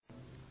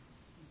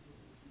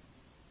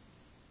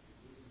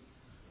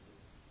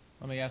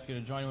Let me ask you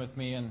to join with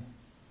me in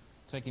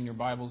taking your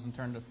Bibles and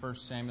turn to 1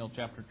 Samuel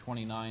chapter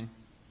 29.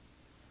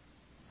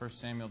 1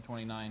 Samuel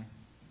 29.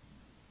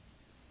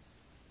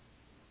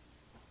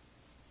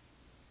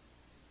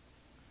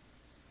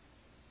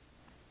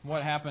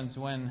 What happens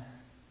when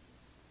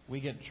we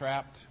get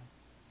trapped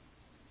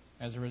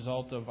as a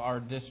result of our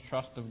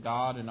distrust of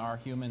God and our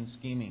human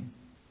scheming?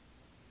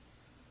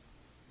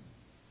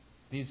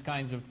 These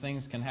kinds of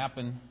things can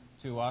happen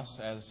to us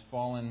as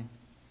fallen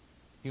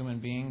human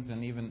beings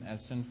and even as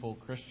sinful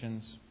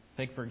Christians.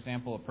 Take, for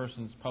example, a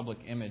person's public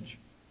image.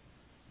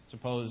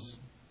 Suppose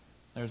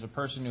there's a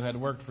person who had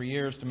worked for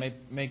years to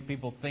make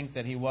people think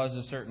that he was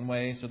a certain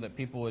way so that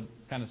people would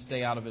kind of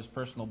stay out of his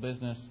personal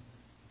business,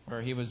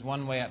 where he was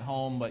one way at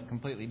home but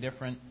completely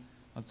different,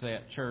 let's say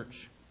at church.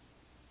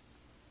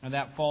 And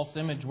that false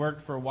image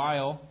worked for a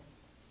while.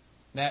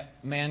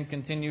 That man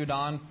continued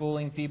on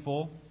fooling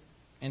people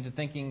into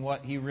thinking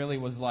what he really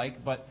was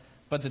like, but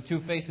the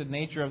two-faced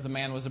nature of the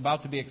man was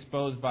about to be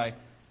exposed by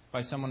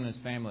someone in his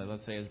family,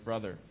 let's say his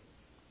brother,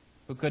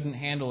 who couldn't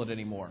handle it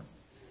anymore.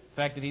 The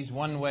fact that he's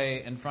one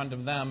way in front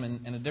of them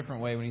and in a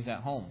different way when he's at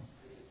home.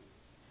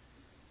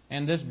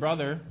 And this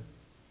brother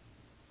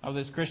of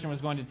this Christian was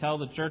going to tell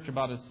the church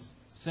about his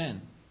sin.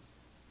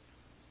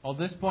 Well, at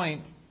this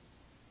point,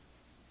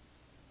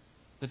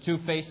 the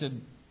two-faced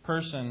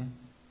person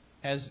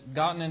has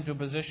gotten into a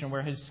position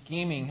where his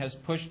scheming has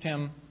pushed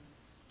him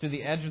to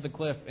the edge of the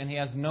cliff and he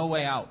has no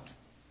way out.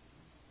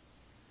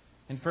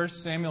 In 1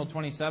 Samuel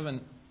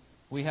 27,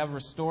 we have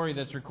a story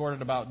that's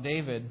recorded about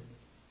David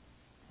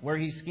where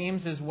he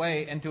schemes his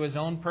way into his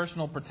own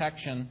personal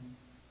protection,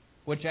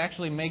 which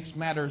actually makes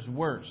matters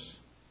worse.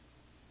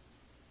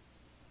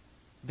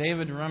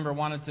 David, remember,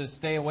 wanted to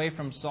stay away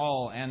from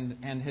Saul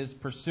and his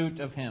pursuit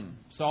of him.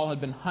 Saul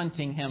had been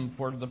hunting him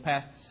for the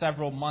past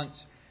several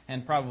months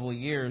and probably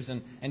years.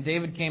 And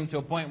David came to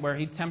a point where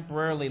he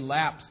temporarily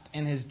lapsed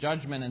in his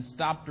judgment and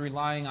stopped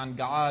relying on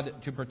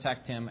God to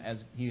protect him as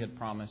he had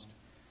promised.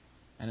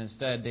 And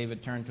instead,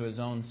 David turned to his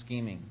own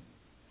scheming.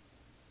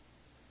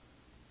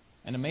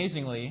 And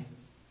amazingly,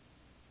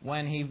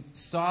 when he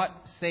sought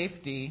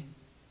safety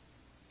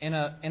in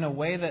a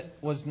way that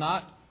was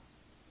not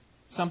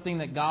something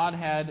that God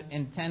had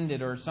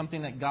intended or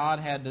something that God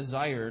had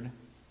desired,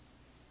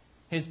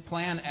 his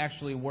plan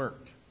actually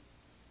worked.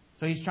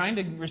 So he's trying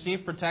to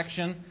receive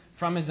protection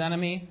from his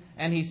enemy,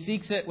 and he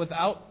seeks it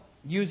without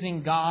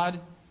using God.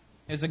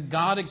 It's a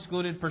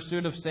God-excluded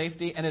pursuit of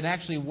safety, and it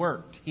actually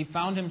worked. He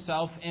found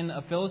himself in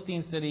a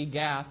Philistine city,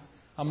 Gath,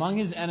 among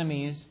his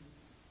enemies,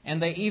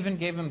 and they even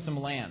gave him some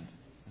land,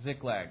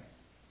 Ziklag,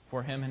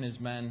 for him and his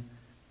men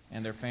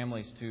and their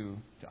families to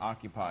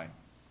occupy.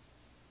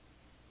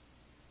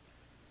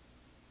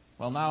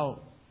 Well, now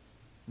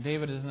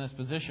David is in this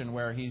position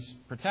where he's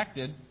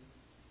protected,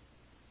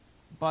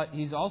 but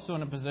he's also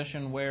in a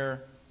position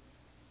where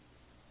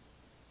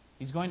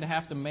he's going to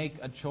have to make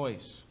a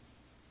choice.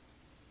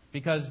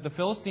 Because the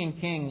Philistine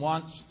king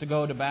wants to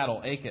go to battle,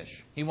 Achish.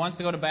 He wants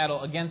to go to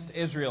battle against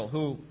Israel,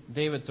 who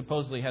David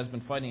supposedly has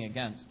been fighting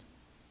against.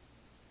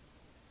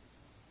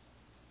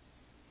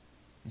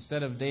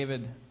 Instead of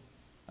David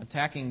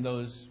attacking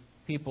those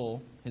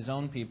people, his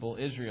own people,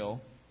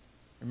 Israel,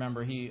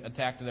 remember, he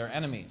attacked their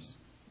enemies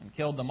and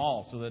killed them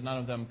all so that none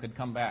of them could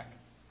come back.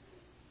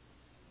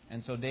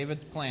 And so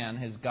David's plan,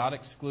 his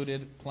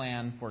God-excluded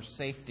plan for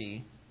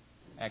safety,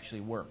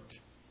 actually worked.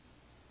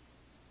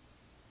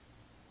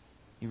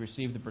 He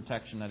received the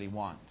protection that he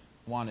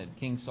wanted.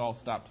 King Saul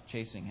stopped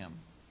chasing him.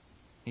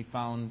 He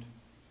found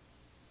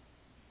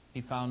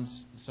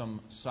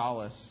some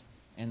solace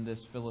in this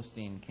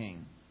Philistine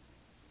king.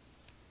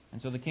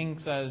 And so the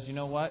king says, you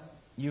know what?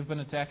 You've been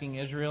attacking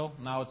Israel.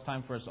 Now it's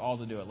time for us all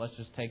to do it. Let's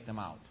just take them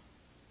out.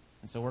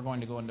 And so we're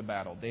going to go into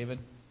battle. David,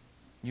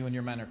 you and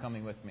your men are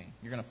coming with me.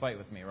 You're going to fight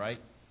with me,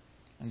 right?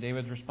 And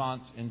David's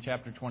response in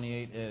chapter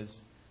 28 is,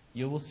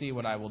 you will see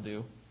what I will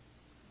do.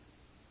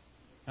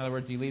 In other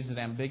words, he leaves it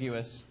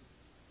ambiguous.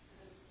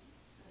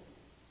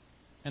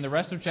 And the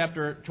rest of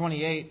chapter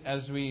 28,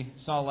 as we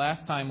saw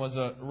last time, was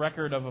a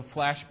record of a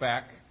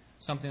flashback,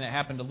 something that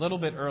happened a little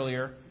bit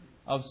earlier,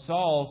 of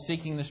Saul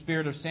seeking the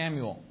spirit of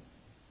Samuel.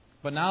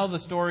 But now the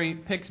story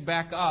picks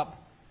back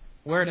up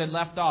where it had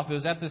left off. It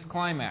was at this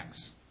climax.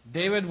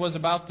 David was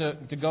about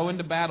to go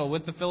into battle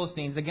with the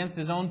Philistines against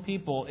his own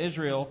people,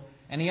 Israel,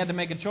 and he had to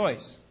make a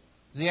choice.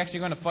 Is he actually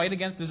going to fight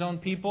against his own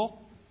people?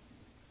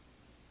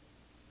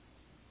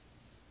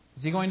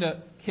 Is he going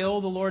to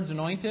kill the Lord's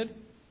anointed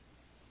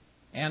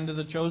and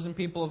the chosen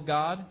people of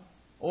God?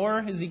 Or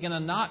is he going to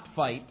not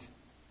fight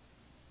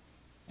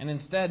and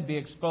instead be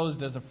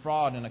exposed as a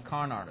fraud and a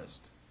con artist?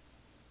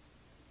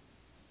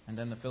 And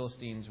then the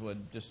Philistines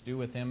would just do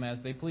with him as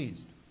they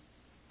pleased.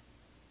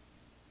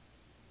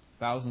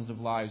 Thousands of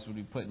lives would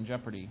be put in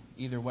jeopardy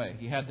either way.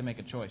 He had to make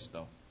a choice,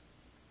 though.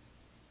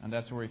 And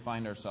that's where we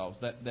find ourselves.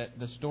 That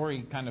the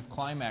story kind of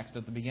climaxed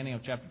at the beginning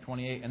of chapter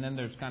 28, and then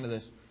there's kind of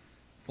this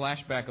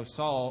flashback of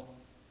Saul,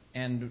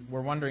 and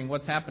we're wondering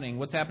what's happening.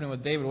 What's happening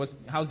with David?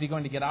 How's he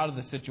going to get out of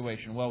this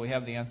situation? Well, we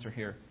have the answer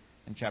here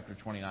in chapter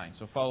 29.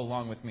 So follow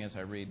along with me as I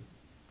read.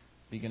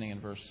 beginning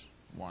in verse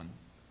 1.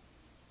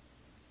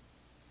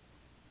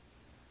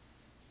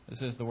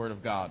 This is the Word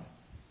of God.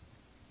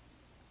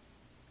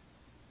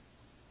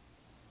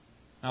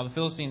 Now the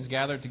Philistines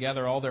gathered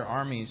together all their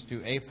armies to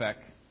Aphek,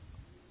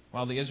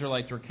 while the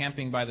Israelites were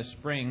camping by the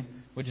spring,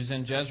 which is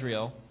in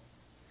Jezreel.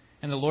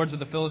 And the lords of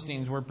the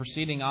Philistines were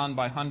proceeding on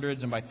by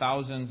hundreds and by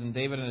thousands, and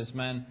David and his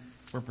men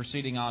were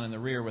proceeding on in the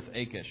rear with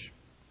Achish.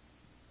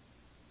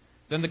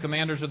 Then the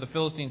commanders of the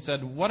Philistines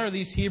said, "What are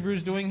these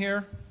Hebrews doing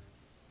here?"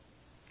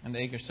 And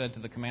Achish said to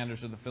the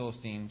commanders of the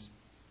Philistines,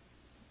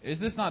 "Is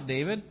this not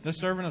David, the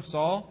servant of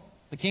Saul,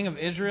 the king of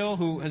Israel,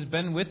 who has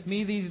been with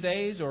me these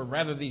days, or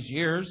rather these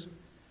years?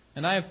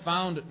 And I have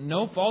found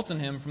no fault in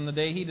him from the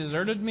day he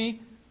deserted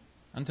me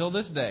until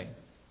this day."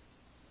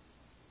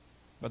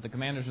 But the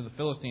commanders of the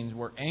Philistines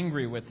were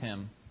angry with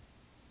him.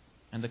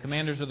 And the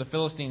commanders of the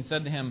Philistines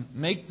said to him,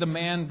 "Make the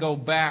man go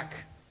back,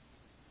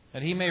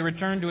 that he may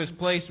return to his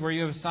place where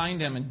you have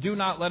assigned him, and do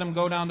not let him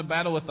go down to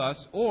battle with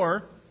us,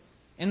 or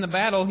in the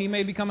battle he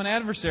may become an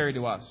adversary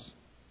to us.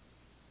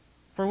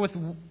 For with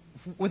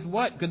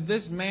what could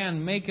this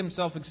man make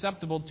himself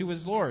acceptable to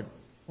his Lord?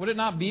 Would it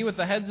not be with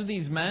the heads of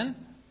these men?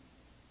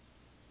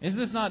 Is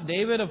this not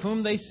David of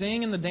whom they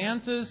sing in the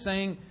dances,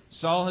 saying,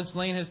 'Saul has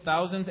slain his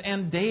thousands,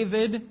 and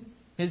David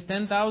his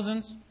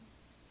 10,000s?'"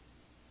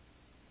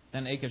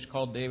 Then Achish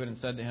called David and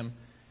said to him,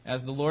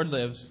 "As the Lord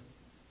lives,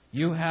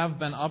 you have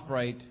been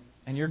upright,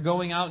 and your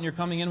going out and your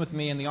coming in with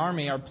me and the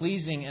army are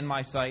pleasing in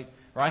my sight.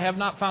 For I have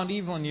not found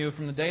evil in you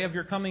from the day of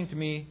your coming to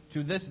me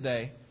to this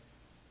day.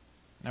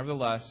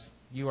 Nevertheless,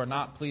 you are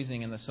not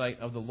pleasing in the sight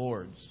of the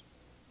Lord's.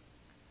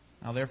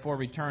 Now therefore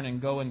return and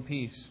go in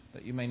peace,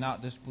 that you may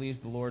not displease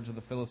the lords of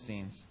the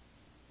Philistines."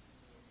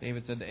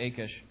 David said to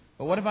Achish,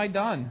 "But what have I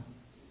done?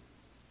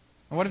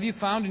 And what have you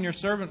found in your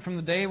servant from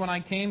the day when I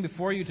came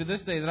before you to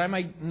this day, that I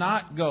might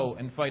not go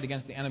and fight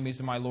against the enemies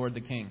of my lord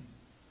the king?"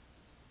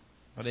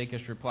 But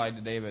Achish replied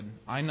to David,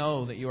 "I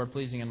know that you are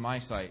pleasing in my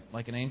sight,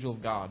 like an angel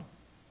of God.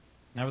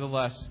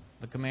 Nevertheless,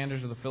 the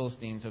commanders of the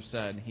Philistines have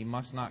said, 'He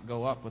must not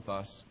go up with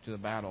us to the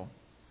battle.'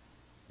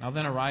 Now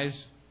then arise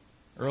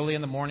early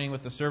in the morning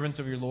with the servants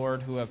of your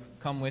Lord who have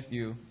come with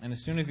you, and as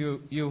soon as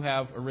you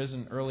have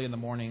arisen early in the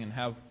morning and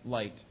have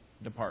light,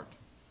 depart."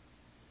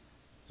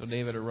 So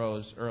David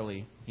arose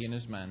early, he and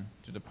his men,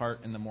 to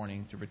depart in the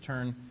morning, to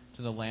return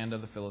to the land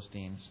of the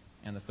Philistines.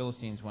 And the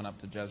Philistines went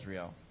up to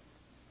Jezreel.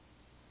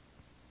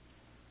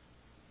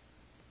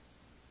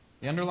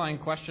 The underlying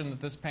question that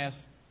this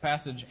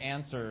passage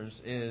answers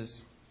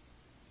is...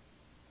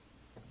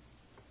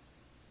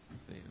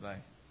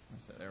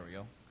 There we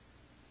go.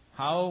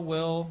 How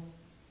will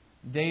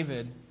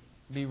David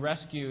be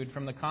rescued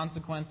from the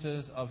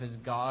consequences of his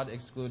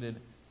God-excluded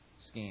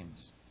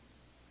schemes?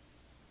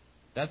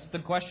 That's the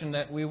question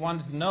that we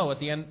wanted to know at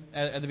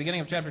the beginning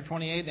of chapter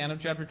 28, the end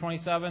of chapter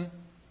 27.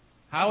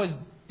 How is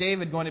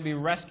David going to be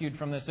rescued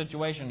from this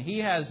situation? He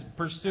has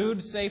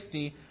pursued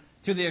safety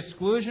to the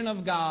exclusion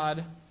of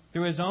God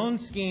through his own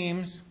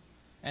schemes,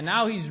 and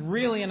now he's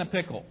really in a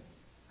pickle.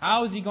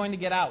 How is he going to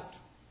get out?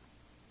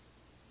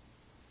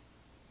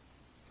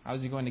 How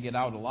is he going to get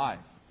out alive?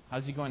 How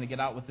is he going to get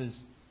out with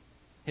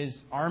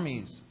his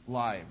army's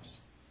lives?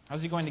 How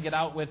is he going to get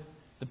out with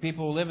the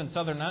people who live in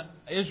southern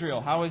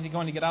Israel? How is he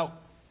going to get out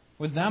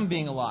with them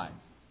being alive?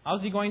 How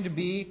is he going to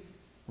be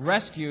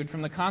rescued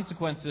from the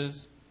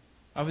consequences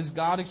of his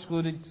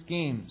God-excluded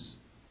schemes?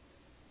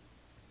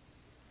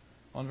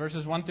 Well, in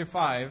verses 1 through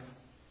 5,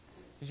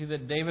 you see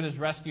that David is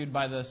rescued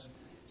by the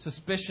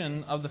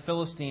suspicion of the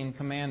Philistine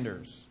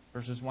commanders.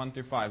 Verses 1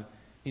 through 5.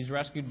 He's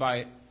rescued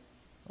by,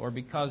 or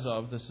because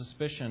of, the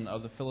suspicion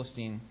of the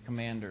Philistine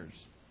commanders.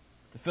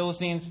 The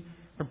Philistines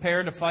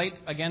prepare to fight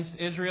against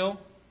Israel.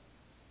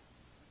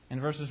 In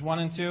verses 1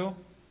 and 2,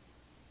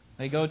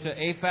 they go to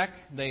Aphek.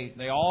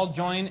 They all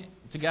join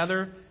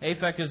together.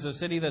 Aphek is a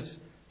city that's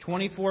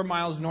 24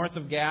 miles north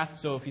of Gath.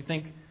 So if you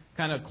think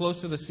kind of close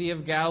to the Sea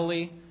of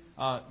Galilee,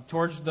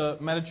 towards the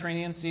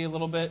Mediterranean Sea a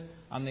little bit,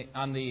 on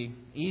the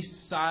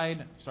east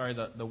side,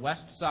 the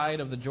west side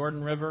of the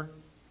Jordan River,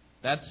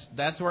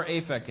 that's where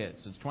Aphek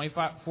is. It's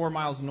 24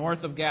 miles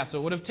north of Gath. So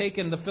it would have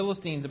taken the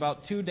Philistines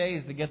about 2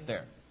 days to get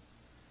there.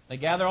 They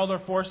gather all their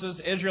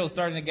forces. Israel is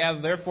starting to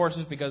gather their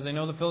forces because they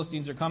know the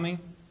Philistines are coming.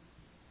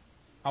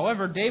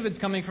 However, David's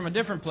coming from a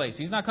different place.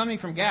 He's not coming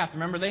from Gath.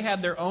 Remember, they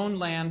had their own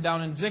land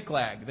down in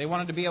Ziklag. They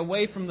wanted to be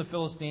away from the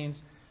Philistines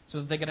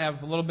so that they could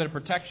have a little bit of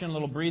protection, a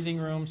little breathing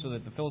room, so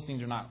that the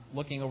Philistines are not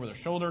looking over their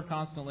shoulder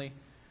constantly.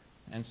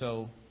 And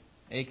so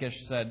Achish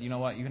said, "You know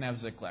what? You can have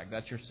Ziklag.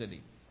 That's your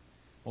city."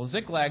 Well,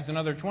 Ziklag's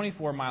another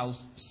 24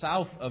 miles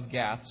south of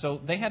Gath, so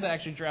they had to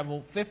actually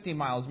travel 50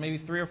 miles, maybe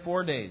 3 or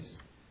 4 days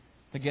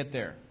to get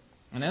there.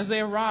 And as they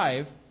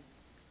arrive,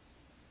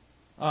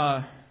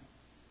 the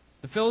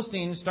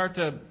Philistines start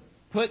to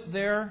put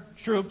their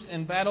troops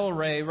in battle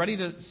array, ready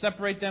to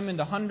separate them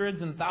into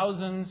hundreds and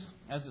thousands,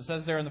 as it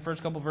says there in the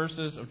first couple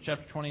verses of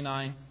chapter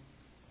 29.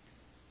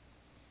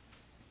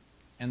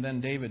 And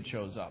then David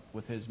shows up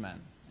with his men,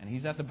 and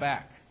he's at the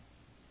back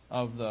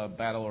of the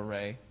battle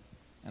array.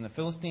 And the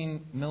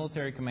Philistine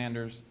military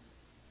commanders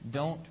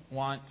don't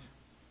want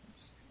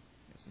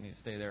You need to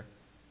stay there.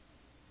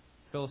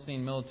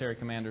 Philistine military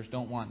commanders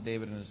don't want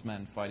David and his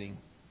men fighting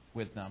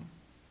with them.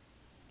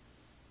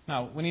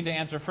 Now, we need to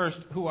answer first,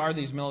 who are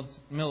these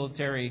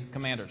military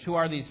commanders? Who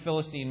are these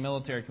Philistine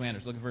military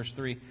commanders? Look at verse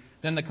 3.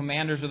 Then the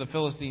commanders of the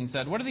Philistines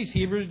said, what are these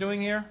Hebrews doing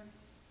here?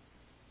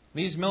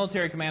 These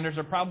military commanders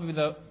are probably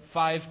the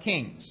 5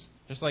 kings.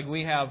 Just like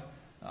we have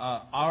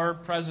our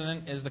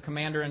president is the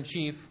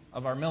commander-in-chief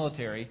of our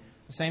military.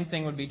 The same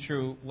thing would be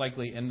true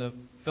likely in the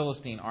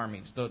Philistine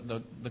armies.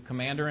 The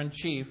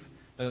commander-in-chief,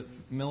 the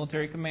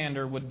military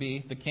commander, would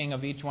be the king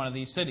of each one of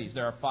these cities.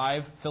 There are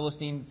 5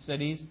 Philistine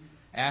cities: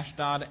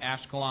 Ashdod,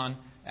 Ashkelon,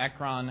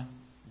 Ekron,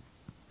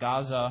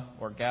 Gaza,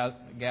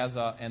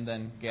 and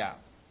then Gath.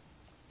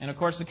 And of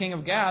course the king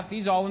of Gath,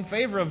 he's all in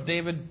favor of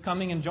David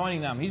coming and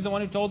joining them. He's the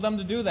one who told them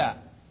to do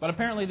that. But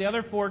apparently the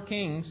other 4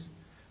 kings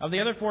of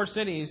the other 4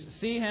 cities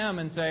see him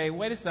and say,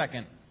 wait a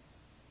second,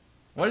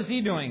 what is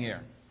he doing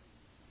here?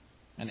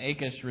 And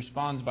Achish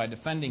responds by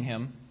defending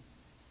him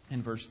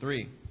in verse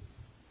 3.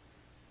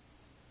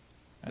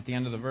 At the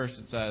end of the verse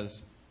it says,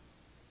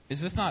 is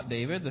this not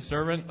David, the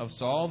servant of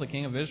Saul, the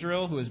king of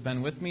Israel, who has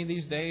been with me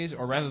these days,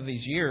 or rather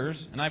these years,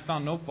 and I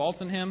found no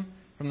fault in him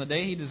from the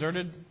day he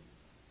deserted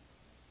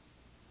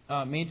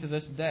me to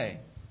this day?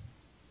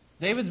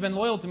 David's been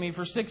loyal to me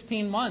for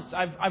 16 months.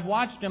 I've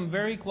watched him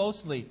very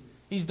closely.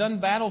 He's done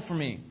battle for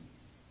me.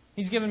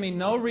 He's given me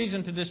no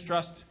reason to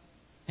distrust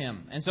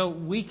him. And so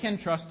we can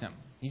trust him.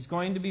 He's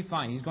going to be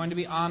fine. He's going to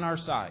be on our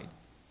side.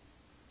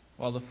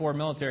 Well, the 4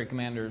 military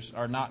commanders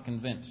are not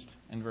convinced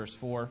in verse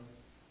 4.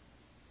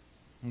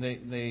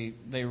 They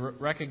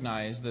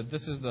recognize that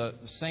this is the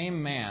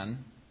same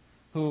man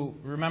who,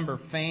 remember,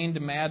 feigned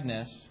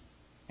madness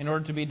in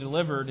order to be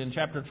delivered in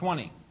chapter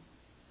 20.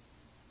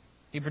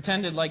 He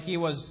pretended like he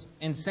was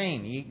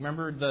insane. He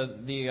remember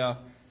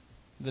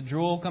the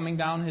drool coming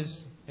down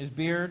his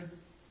beard?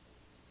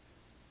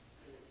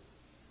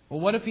 Well,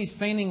 what if he's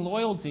feigning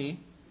loyalty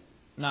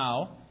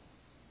now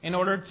in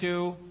order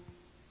to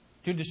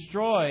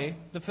destroy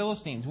the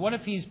Philistines? What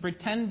if he's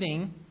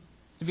pretending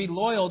to be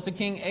loyal to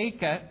King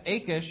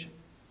Achish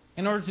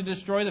in order to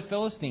destroy the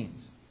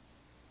Philistines?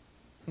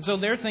 And so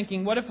they're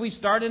thinking, what if we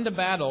start into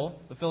battle,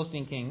 the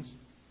Philistine kings,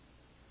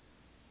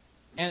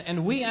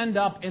 and we end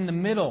up in the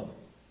middle,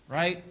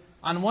 right?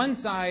 On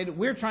one side,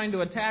 we're trying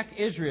to attack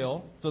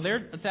Israel, so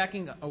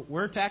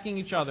we're attacking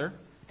each other,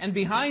 and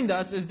behind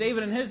us is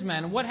David and his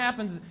men. What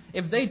happens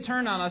if they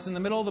turn on us in the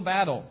middle of the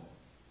battle?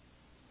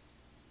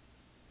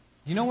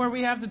 Do you know where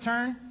we have to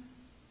turn?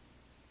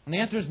 And the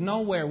answer is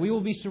nowhere. We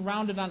will be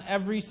surrounded on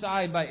every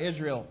side by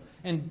Israel.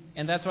 And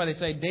that's why they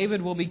say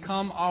David will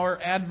become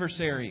our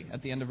adversary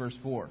at the end of verse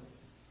 4.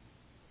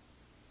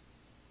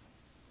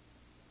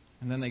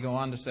 And then they go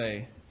on to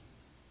say,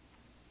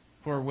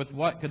 for with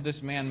what could this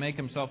man make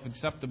himself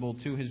acceptable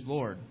to his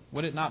Lord?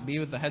 Would it not be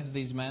with the heads of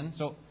these men?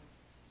 So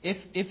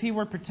if he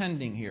were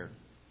pretending here,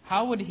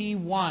 how would he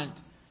want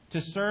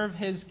to serve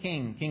his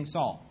king, King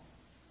Saul?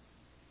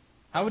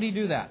 How would he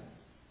do that?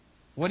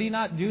 Would he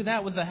not do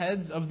that with the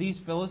heads of these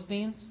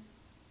Philistines?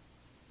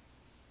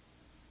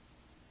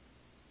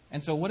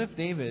 And so what if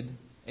David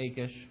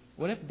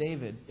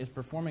is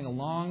performing a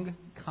long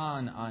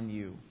con on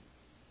you?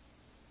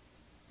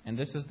 And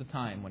this is the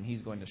time when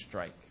he's going to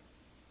strike.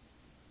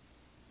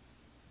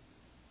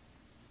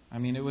 I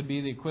mean, it would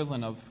be the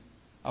equivalent of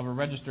a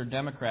registered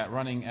Democrat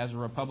running as a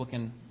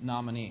Republican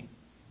nominee.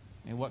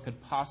 I mean, what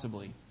could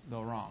possibly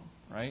go wrong,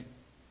 right?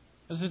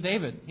 This is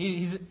David.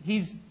 He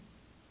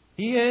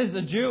is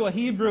a Jew, a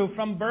Hebrew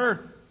from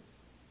birth.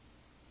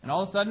 And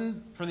all of a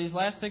sudden, for these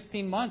last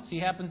 16 months, he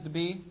happens to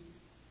be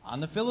on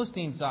the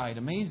Philistine side.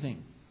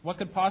 Amazing. What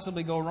could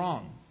possibly go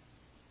wrong?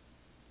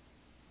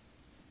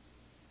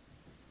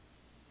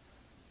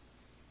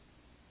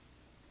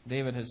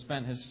 David has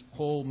spent his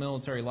whole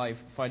military life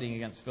fighting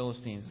against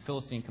Philistines. The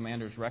Philistine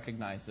commanders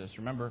recognize this.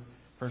 Remember,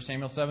 1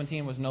 Samuel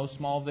 17 was no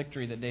small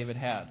victory that David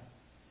had.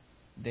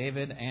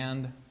 David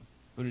and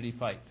who did he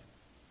fight?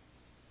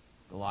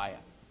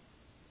 Goliath.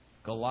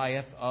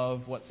 Goliath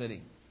of what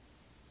city?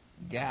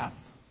 Gath,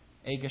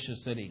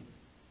 Achish's city.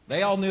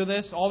 They all knew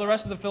this. All the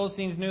rest of the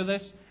Philistines knew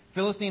this.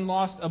 Philistine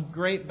lost a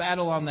great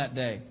battle on that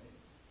day.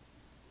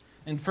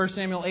 In 1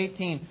 Samuel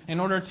 18, in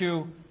order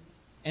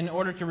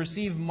to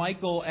receive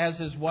Michal as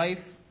his wife,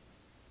 do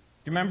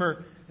you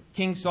remember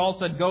King Saul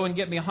said, go and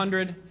get me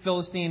 100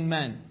 Philistine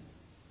men.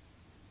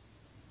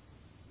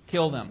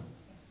 Kill them.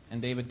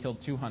 And David killed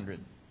 200.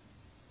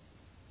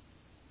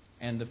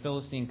 And the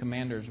Philistine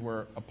commanders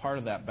were a part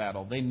of that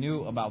battle. They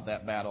knew about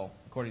that battle,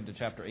 according to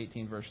chapter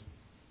 18, verse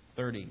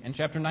 30. In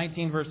chapter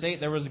 19, verse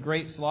 8, there was a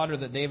great slaughter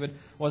that David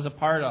was a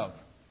part of.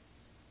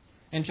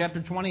 In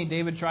chapter 20,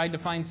 David tried to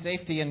find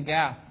safety in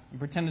Gath and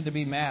pretended to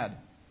be mad.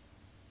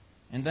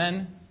 And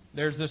then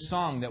there's this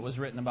song that was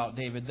written about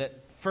David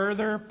that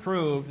further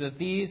proved that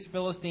these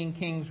Philistine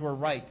kings were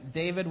right.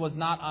 David was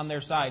not on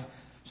their side.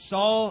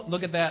 Saul,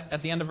 look at that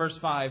at the end of verse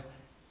 5.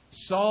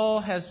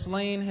 Saul has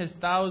slain his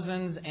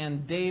thousands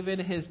and David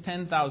his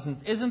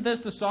 10,000s. Isn't this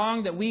the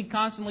song that we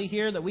constantly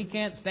hear that we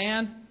can't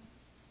stand?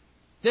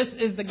 This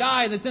is the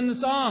guy that's in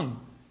the song.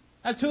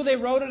 That's who they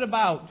wrote it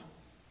about.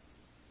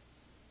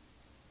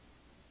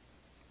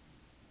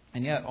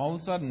 And yet, all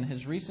of a sudden,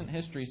 his recent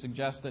history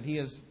suggests that he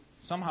has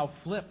somehow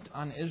flipped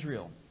on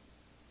Israel.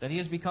 That he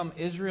has become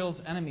Israel's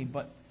enemy.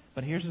 But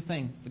here's the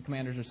thing, the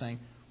commanders are saying,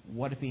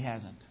 what if he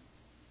hasn't?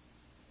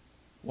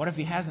 What if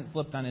he hasn't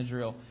flipped on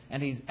Israel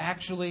and he's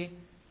actually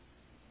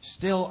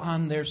still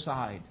on their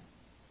side?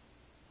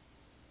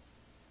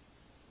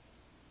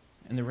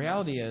 And the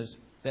reality is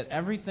that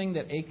everything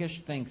that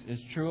Achish thinks is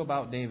true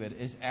about David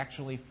is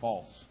actually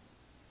false.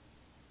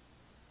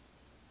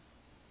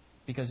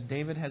 Because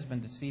David has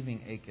been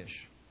deceiving Achish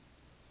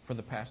for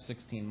the past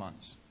 16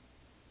 months.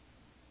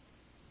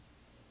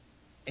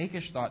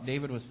 Achish thought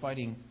David was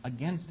fighting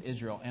against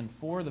Israel and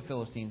for the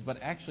Philistines, but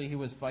actually he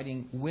was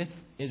fighting with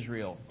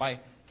Israel by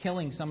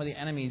killing some of the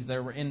enemies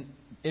that were in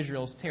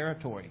Israel's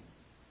territory.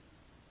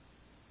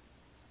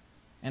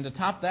 And to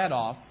top that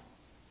off,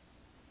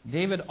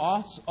 David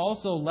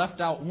also left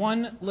out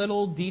one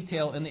little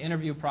detail in the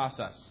interview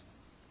process.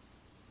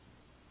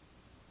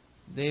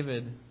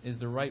 David is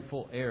the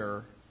rightful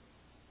heir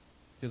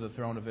to the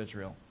throne of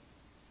Israel.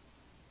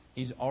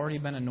 He's already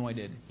been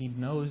anointed. He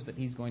knows that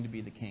he's going to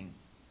be the king.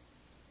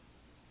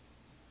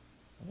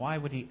 Why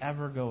would he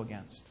ever go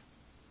against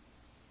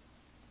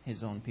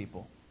his own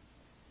people?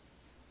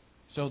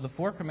 So the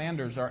four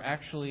commanders are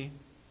actually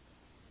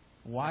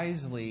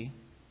wisely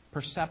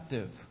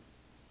perceptive.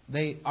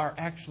 They are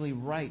actually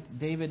right.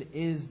 David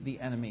is the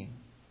enemy.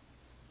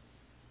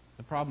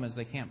 The problem is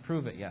they can't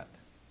prove it yet.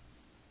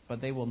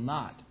 But they will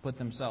not put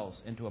themselves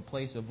into a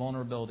place of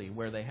vulnerability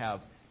where they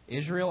have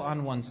Israel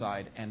on one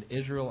side and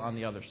Israel on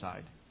the other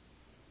side,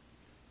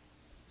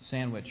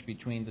 sandwiched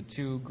between the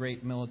two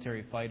great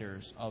military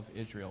fighters of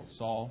Israel,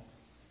 Saul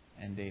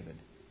and David.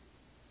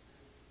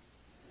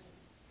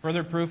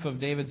 Further proof of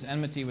David's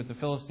enmity with the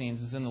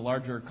Philistines is in the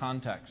larger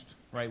context.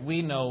 Right?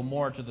 We know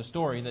more to the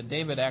story that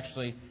David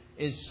actually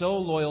is so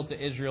loyal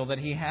to Israel that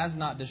he has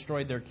not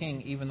destroyed their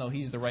king, even though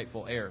he's the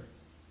rightful heir.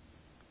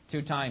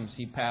 2 times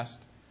he passed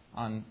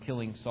on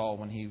killing Saul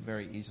when he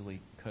very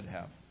easily could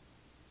have.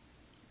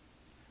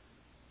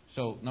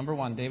 So, number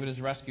 1, David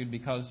is rescued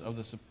because of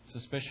the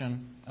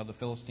suspicion of the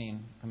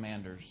Philistine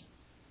commanders.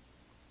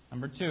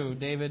 Number 2,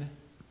 David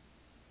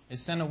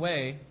is sent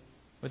away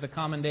with a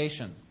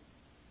commendation.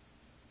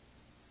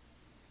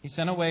 He's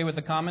sent away with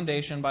a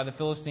commendation by the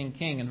Philistine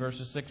king in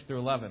verses 6 through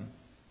 11.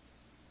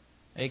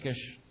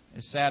 Achish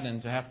is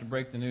saddened to have to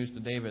break the news to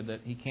David that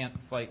he can't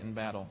fight in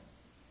battle.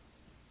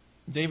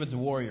 David's a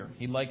warrior.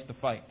 He likes to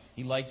fight.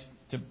 He likes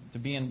to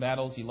be in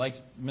battles. He likes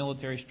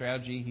military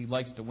strategy. He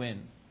likes to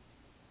win.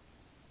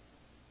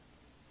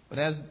 But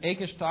as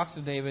Achish talks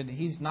to David,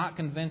 he's not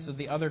convinced that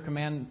the other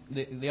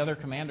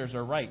commanders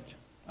are right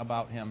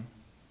about him.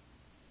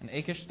 And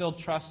Achish still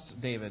trusts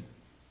David.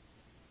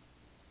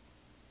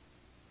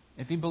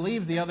 If he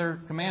believed the other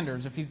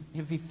commanders,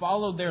 if he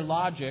followed their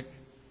logic,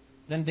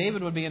 then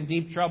David would be in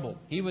deep trouble.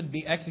 He would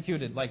be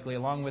executed, likely,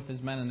 along with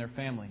his men and their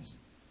families.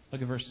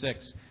 Look at verse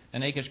 6.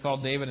 And Achish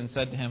called David and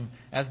said to him,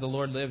 "As the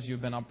Lord lives, you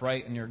have been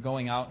upright, and your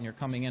going out and your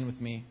coming in with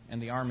me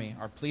and the army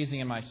are pleasing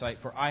in my sight.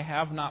 For I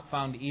have not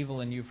found evil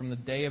in you from the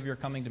day of your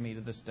coming to me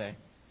to this day.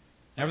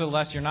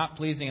 Nevertheless, you're not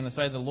pleasing in the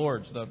sight of the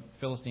lords," the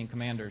Philistine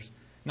commanders.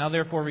 "Now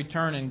therefore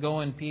return and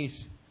go in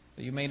peace,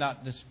 that you may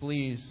not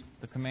displease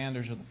the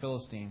commanders of the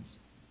Philistines."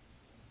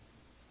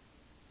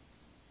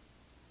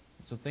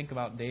 So think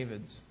about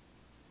David's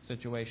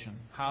situation.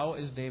 How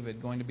is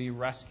David going to be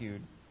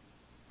rescued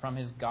from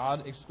his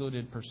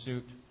God-excluded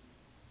pursuit,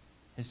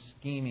 his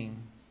scheming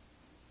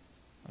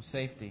of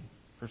safety?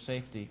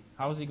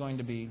 How is he going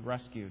to be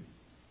rescued?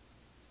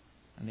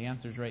 And the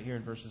answer is right here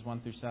in verses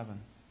 1 through 7.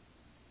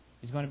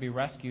 He's going to be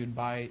rescued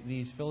by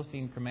these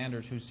Philistine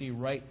commanders who see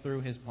right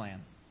through his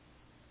plan.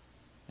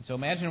 And so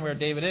imagine where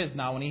David is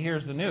now when he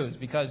hears the news,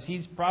 because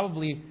he's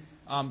probably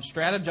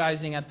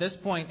strategizing at this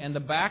point in the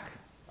back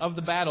of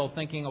the battle,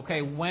 thinking,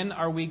 okay, when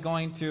are we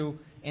going to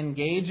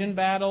engage in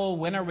battle?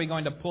 When are we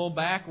going to pull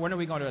back? When are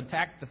we going to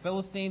attack the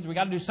Philistines? We've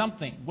got to do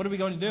something. What are we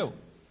going to do?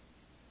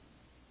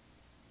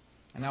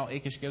 And now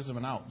Achish gives him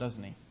an out,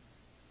 doesn't he?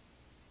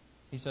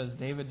 He says,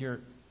 "David,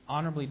 you're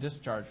honorably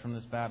discharged from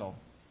this battle.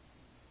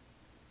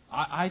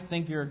 I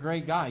think you're a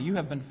great guy. You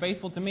have been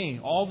faithful to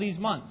me all these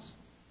months.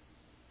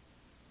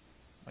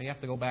 But you have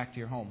to go back to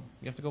your home.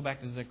 You have to go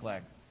back to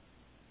Ziklag.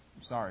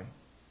 I'm sorry."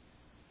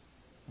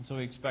 And so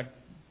we expect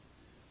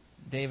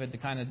David to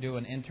kind of do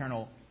an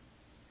internal.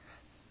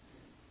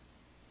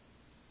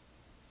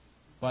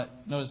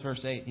 But notice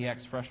verse 8, he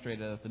acts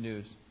frustrated at the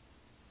news.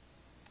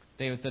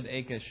 David said to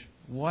Achish,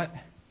 "What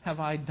have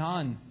I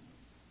done?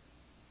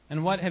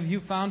 And what have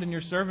you found in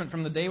your servant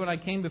from the day when I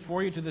came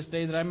before you to this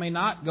day, that I may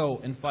not go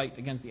and fight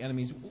against the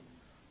enemies?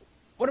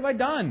 What have I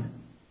done?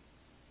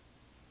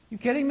 You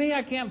kidding me?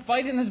 I can't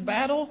fight in this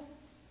battle?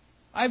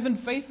 I've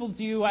been faithful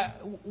to you.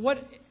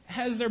 What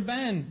has there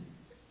been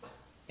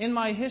in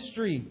my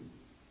history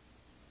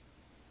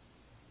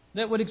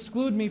that would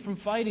exclude me from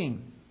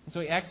fighting?" And so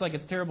he acts like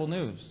it's terrible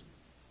news.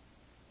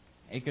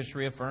 Achish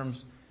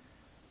reaffirms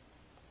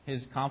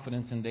his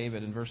confidence in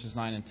David in verses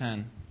 9 and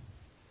 10.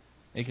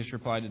 Achish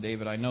replied to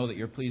David, I know that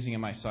you're pleasing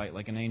in my sight,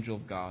 like an angel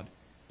of God.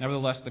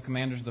 Nevertheless, the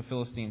commanders of the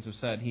Philistines have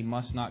said, he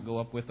must not go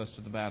up with us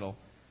to the battle.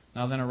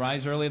 Now then,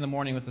 arise early in the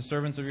morning with the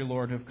servants of your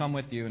Lord who have come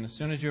with you, and as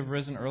soon as you have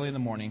risen early in the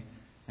morning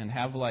and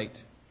have light,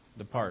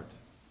 depart.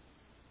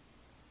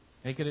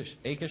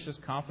 Achish is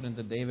confident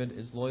that David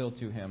is loyal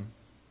to him.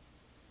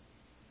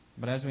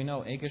 But as we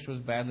know, Achish was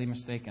badly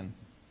mistaken.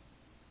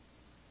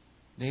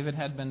 David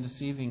had been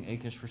deceiving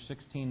Achish for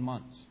 16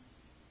 months.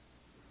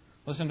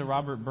 Listen to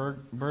Robert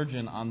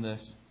Burgeon on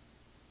this.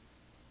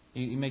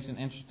 He makes an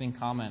interesting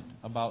comment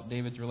about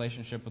David's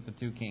relationship with the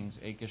two kings,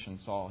 Achish and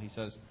Saul. He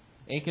says,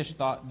 Achish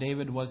thought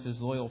David was his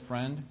loyal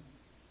friend,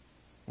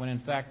 when in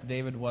fact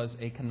David was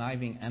a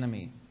conniving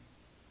enemy.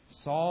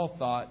 Saul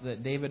thought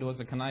that David was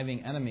a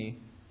conniving enemy,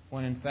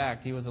 when in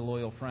fact he was a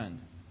loyal friend.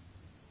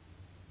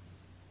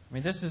 I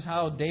mean, this is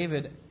how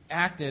David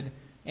acted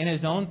in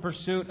his own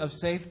pursuit of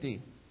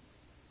safety.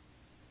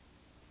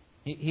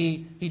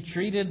 He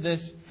treated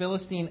this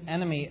Philistine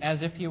enemy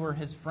as if he were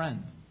his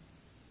friend.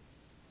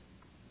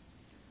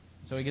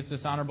 So he gets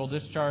this honorable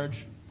discharge,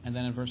 and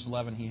then in verse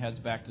 11 he heads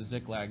back to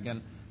Ziklag.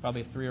 Again,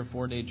 probably a 3 or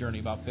 4 day journey,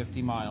 about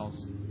 50 miles.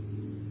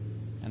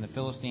 And the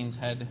Philistines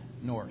head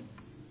north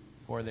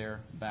for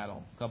their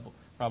battle.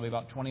 Probably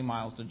about 20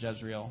 miles to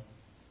Jezreel.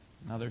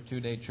 Another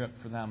 2-day trip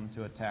for them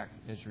to attack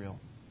Israel.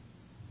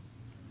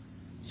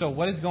 So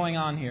what is going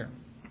on here?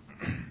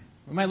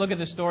 We might look at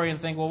this story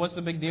and think, well, what's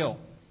the big deal?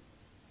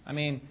 I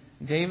mean,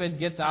 David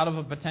gets out of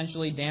a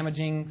potentially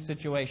damaging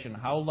situation.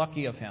 How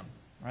lucky of him,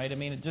 right? I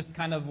mean, it just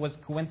kind of was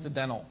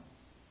coincidental.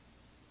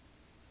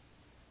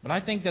 But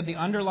I think that the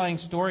underlying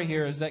story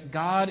here is that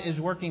God is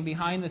working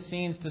behind the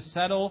scenes to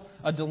settle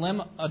a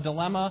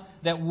dilemma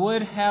that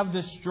would have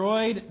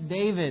destroyed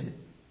David,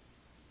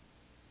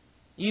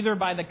 either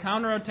by the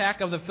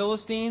counterattack of the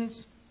Philistines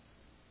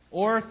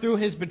or through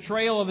his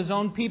betrayal of his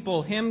own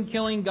people, him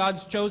killing God's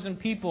chosen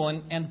people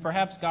and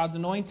perhaps God's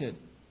anointed.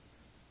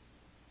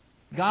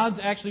 God's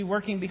actually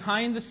working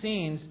behind the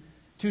scenes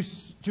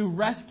to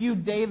rescue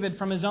David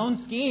from his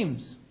own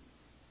schemes.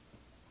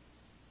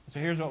 So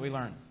here's what we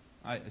learn.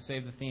 I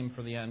saved the theme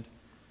for the end.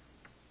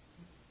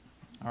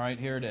 All right,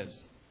 here it is.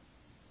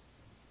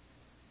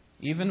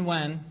 Even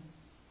when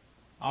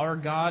our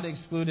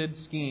God-excluded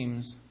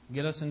schemes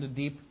get us into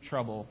deep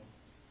trouble,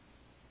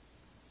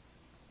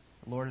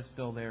 the Lord is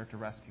still there to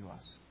rescue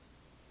us.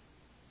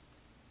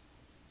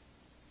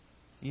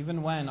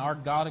 Even when our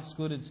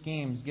God-excluded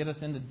schemes get us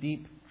into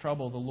deep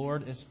trouble, the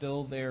Lord is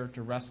still there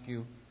to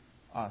rescue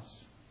us.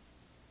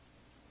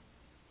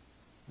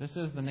 This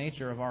is the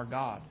nature of our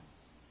God.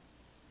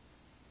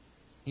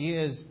 He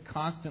is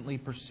constantly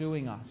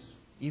pursuing us,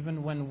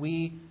 even when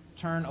we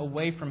turn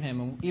away from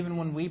Him, and even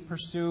when we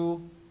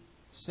pursue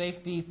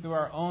safety through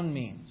our own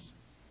means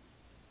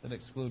that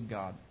exclude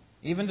God,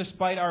 even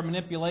despite our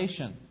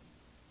manipulation.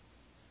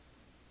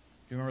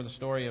 Do you remember the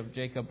story of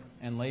Jacob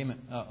and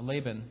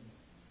Laban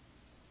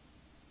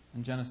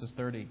in Genesis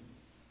 30?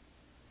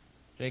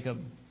 Jacob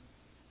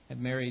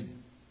had married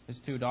his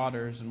 2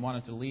 daughters and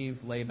wanted to leave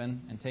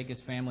Laban and take his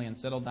family and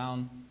settle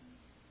down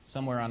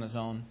somewhere on his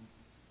own.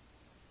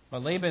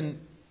 But Laban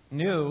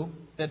knew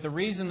that the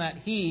reason that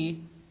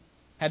he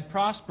had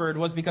prospered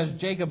was because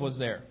Jacob was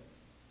there.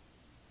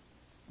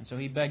 And so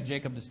he begged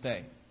Jacob to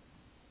stay.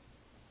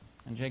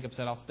 And Jacob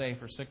said, I'll stay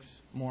for 6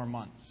 more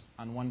months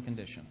on one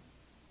condition.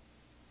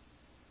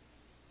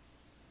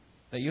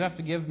 That you have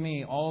to give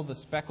me all the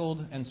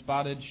speckled and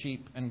spotted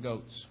sheep and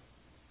goats.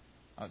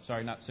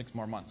 Sorry, not 6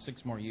 more months,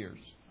 6 more years.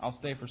 I'll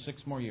stay for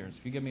 6 more years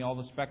if you give me all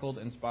the speckled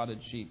and spotted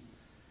sheep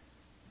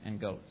and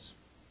goats.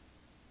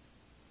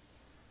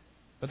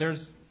 But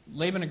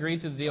Laban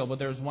agreed to the deal, but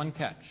there's one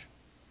catch.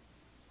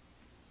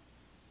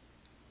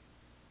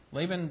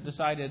 Laban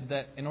decided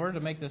that in order to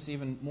make this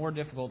even more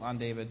difficult on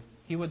David,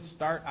 David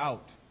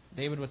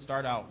would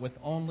start out with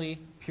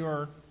only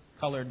pure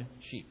colored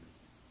sheep.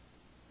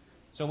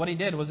 So what he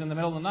did was in the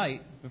middle of the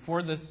night,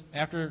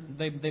 after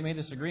they made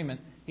this agreement,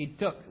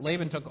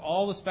 Laban took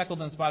all the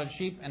speckled and spotted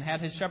sheep and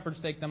had his shepherds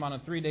take them on a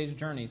 3-day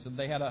journey, so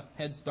they had a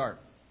head start.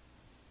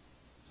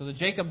 So that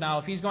Jacob now,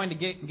 if he's going to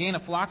gain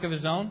a flock of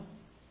his own,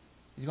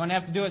 he's going to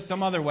have to do it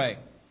some other way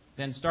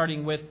than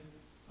starting with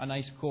a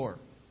nice core.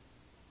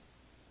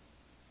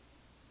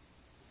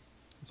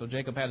 So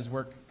Jacob had his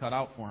work cut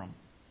out for him.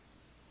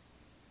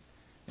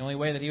 The only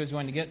way that he was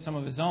going to get some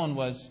of his own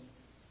was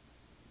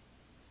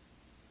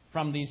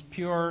from these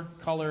pure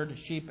colored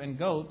sheep and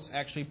goats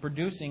actually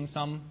producing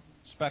some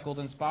speckled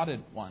and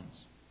spotted ones.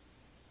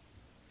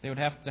 They would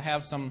have to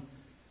have some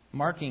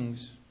markings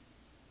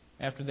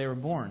after they were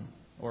born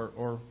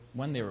or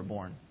when they were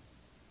born.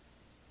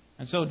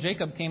 And so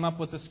Jacob came up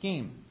with a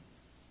scheme.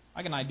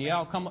 I got an idea.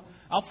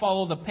 I'll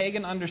follow the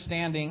pagan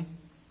understanding,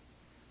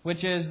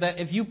 which is that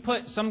if you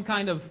put some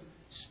kind of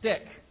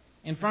stick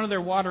in front of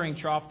their watering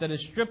trough that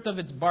is stripped of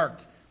its bark,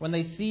 when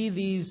they see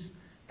these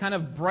kind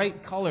of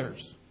bright colors,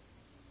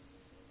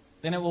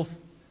 then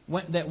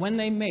when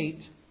they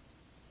mate,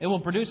 it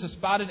will produce a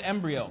spotted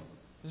embryo.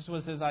 This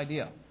was his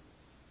idea.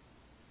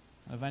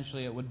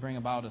 Eventually it would bring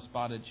about a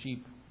spotted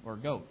sheep or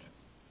goat.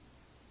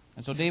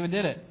 And so David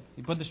did it.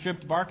 He put the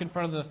stripped bark in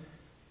front of the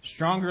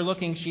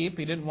stronger-looking sheep.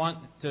 He didn't want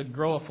to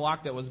grow a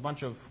flock that was a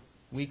bunch of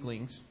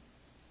weaklings.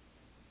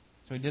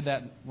 So he did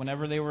that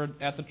whenever they were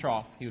at the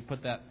trough. He would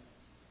put that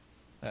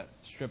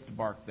stripped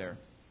bark there.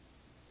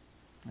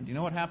 And do you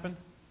know what happened?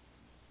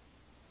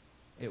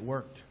 It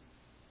worked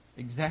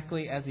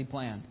exactly as he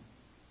planned.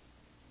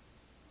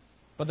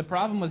 But the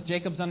problem with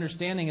Jacob's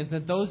understanding is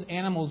that those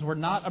animals were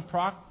not a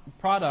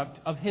product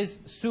of his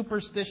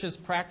superstitious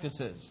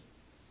practices.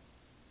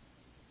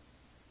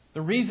 The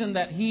reason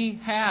that he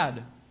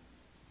had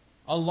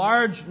a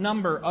large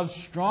number of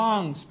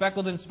strong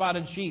speckled and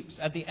spotted sheep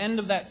at the end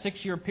of that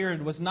 6-year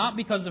period was not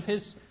because of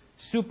his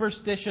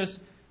superstitious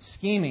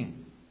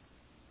scheming.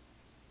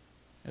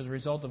 It was a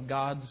result of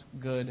God's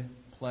good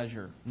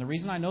pleasure. And the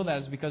reason I know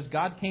that is because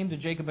God came to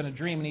Jacob in a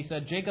dream and He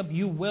said, Jacob,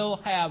 you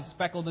will have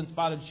speckled and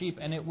spotted sheep,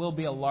 and it will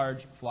be a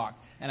large flock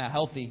and a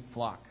healthy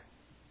flock.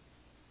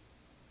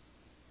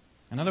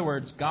 In other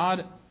words,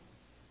 God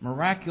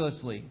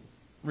miraculously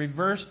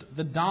reversed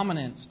the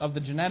dominance of the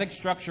genetic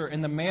structure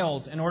in the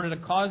males in order to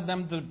cause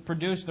them to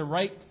produce the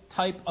right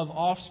type of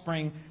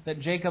offspring that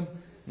Jacob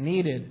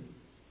needed.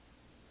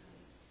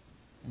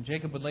 And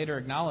Jacob would later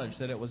acknowledge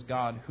that it was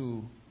God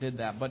who did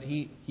that. But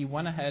he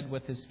went ahead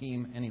with his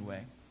scheme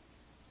anyway.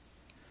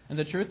 And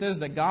the truth is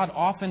that God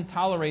often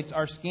tolerates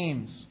our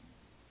schemes.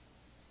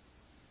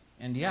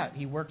 And yet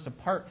He works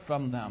apart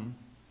from them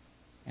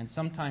and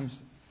sometimes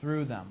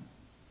through them.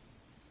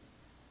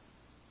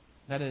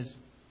 That is,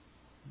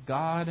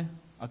 God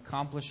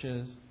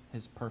accomplishes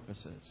His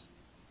purposes.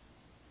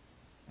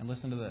 And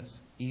listen to this,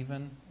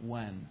 even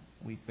when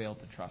we fail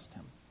to trust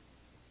Him.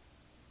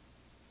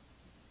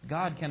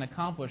 God can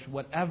accomplish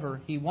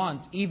whatever He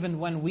wants, even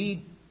when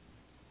we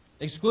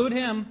exclude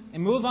Him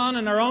and move on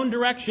in our own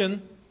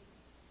direction.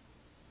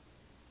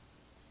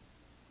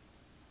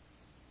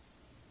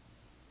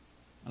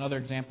 Another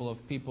example of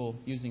people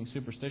using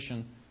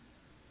superstition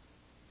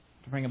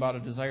to bring about a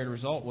desired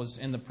result was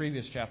in the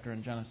previous chapter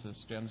in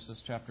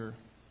Genesis chapter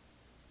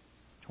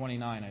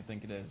 29, I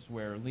think it is,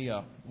 where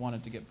Leah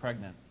wanted to get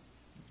pregnant.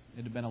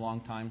 It had been a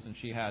long time since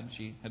she had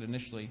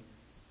initially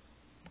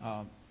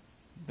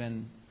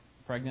been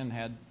pregnant and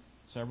had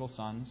several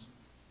sons.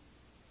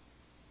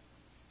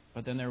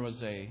 But then there was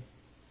a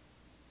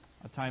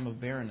time of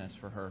barrenness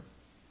for her.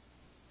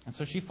 And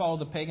so she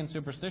followed the pagan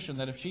superstition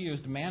that if she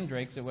used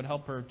mandrakes, it would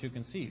help her to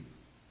conceive.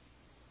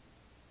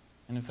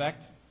 And in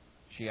fact,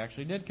 she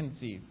actually did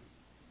conceive.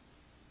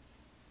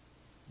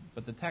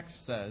 But the text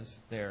says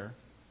there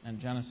in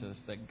Genesis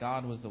that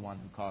God was the one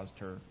who caused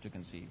her to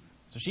conceive.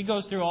 So she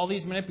goes through all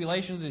these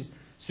manipulations, these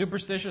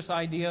superstitious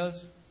ideas.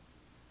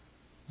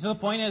 So the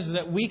point is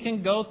that we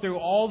can go through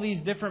all these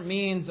different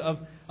means of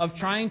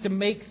trying to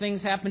make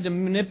things happen, to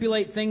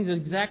manipulate things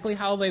exactly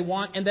how they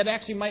want, and that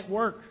actually might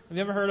work. Have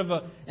you ever heard of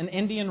an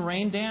Indian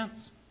rain dance?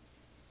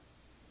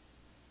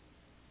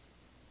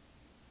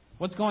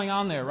 What's going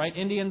on there, right?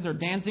 Indians are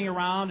dancing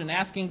around and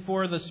asking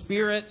for the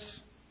spirits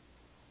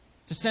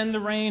to send the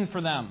rain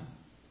for them.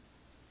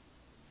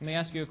 Let me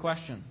ask you a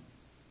question.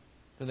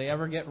 Do they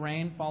ever get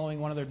rain following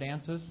one of their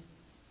dances?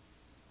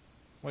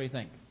 What do you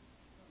think?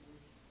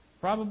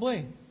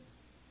 Probably.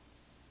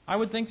 I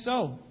would think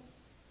so.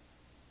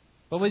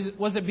 But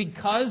was it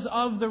because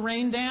of the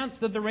rain dance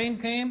that the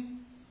rain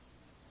came?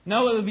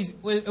 No,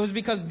 it was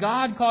because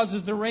God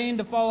causes the rain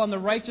to fall on the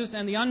righteous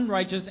and the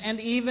unrighteous, and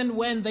even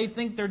when they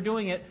think they're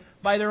doing it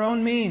by their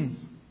own means.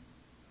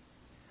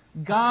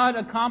 God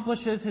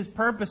accomplishes His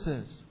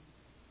purposes.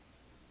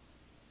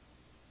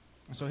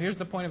 So here's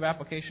the point of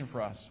application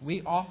for us.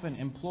 We often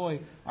employ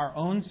our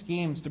own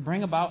schemes to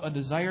bring about a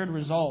desired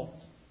result.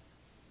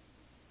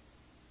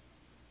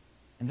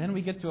 And then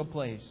we get to a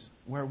place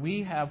where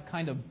we have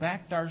kind of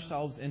backed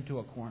ourselves into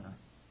a corner.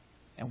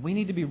 And we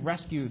need to be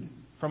rescued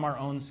from our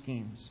own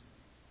schemes.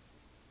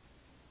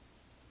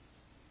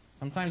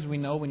 Sometimes we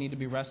know we need to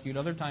be rescued.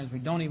 Other times we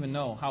don't even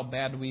know how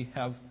bad we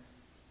have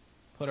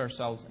put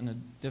ourselves in a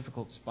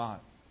difficult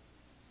spot.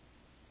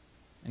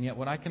 And yet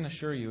what I can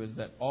assure you is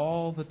that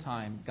all the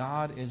time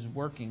God is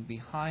working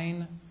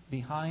behind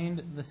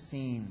the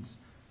scenes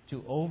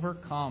to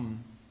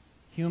overcome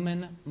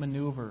human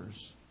maneuvers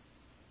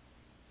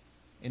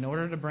in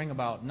order to bring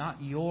about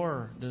not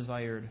your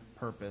desired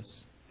purpose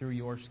through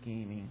your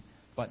scheming,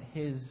 but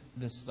His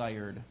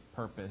desired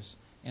purpose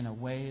in a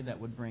way that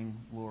would bring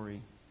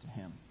glory to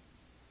Him.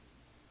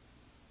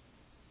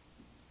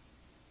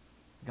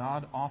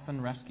 God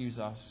often rescues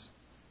us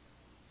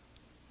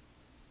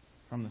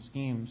from the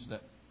schemes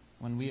that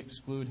when we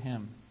exclude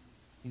Him,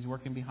 He's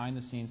working behind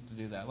the scenes to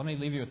do that. Let me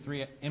leave you with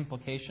 3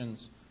 implications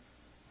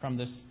from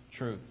this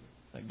truth,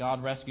 that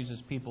God rescues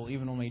His people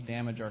even when we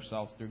damage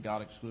ourselves through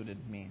God-excluded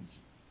means.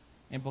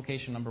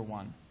 Implication number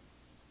 1.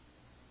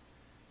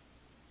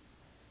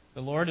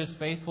 The Lord is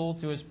faithful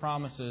to His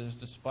promises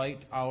despite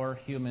our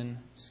human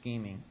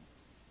scheming.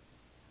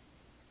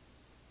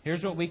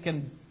 Here's what we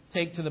can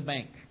take to the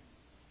bank.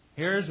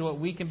 Here's what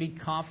we can be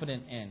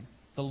confident in.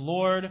 The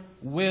Lord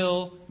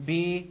will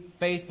be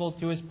faithful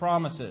to His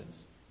promises.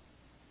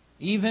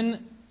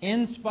 Even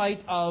in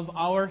spite of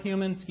our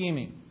human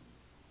scheming.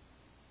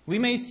 We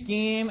may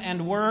scheme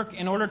and work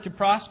in order to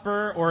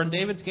prosper, or in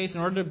David's case, in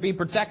order to be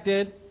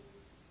protected.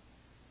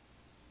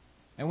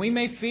 And we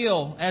may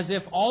feel as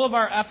if all of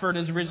our effort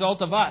is a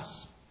result of us.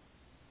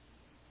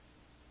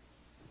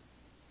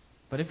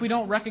 But if we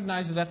don't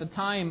recognize it at the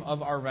time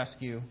of our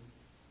rescue,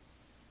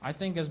 I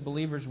think as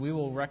believers we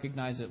will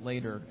recognize it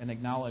later and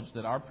acknowledge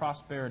that our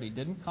prosperity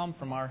didn't come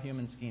from our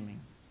human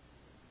scheming.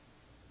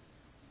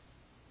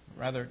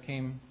 Rather, it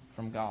came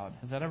from God.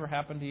 Has that ever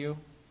happened to you?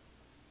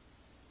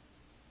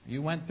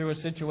 You went through a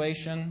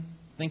situation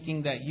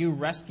thinking that you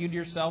rescued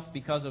yourself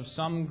because of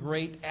some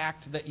great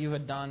act that you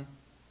had done,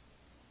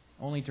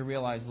 only to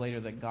realize later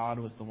that God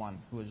was the one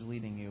who was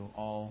leading you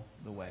all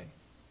the way.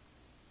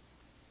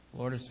 The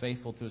Lord is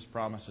faithful to His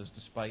promises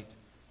despite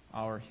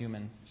our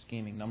human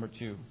scheming. Number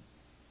 2,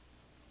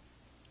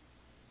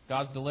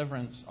 God's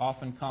deliverance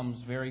often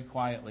comes very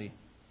quietly.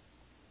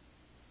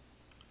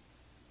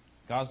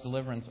 God's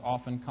deliverance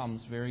often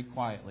comes very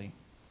quietly.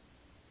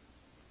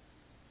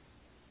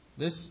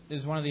 This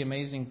is one of the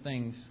amazing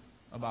things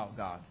about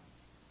God.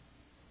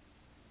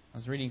 I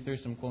was reading through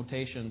some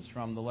quotations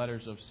from the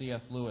letters of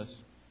C.S. Lewis,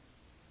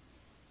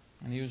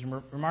 and he was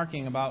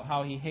remarking about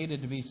how he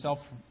hated to be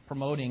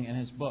self-promoting in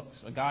his books.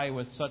 A guy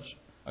with such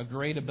a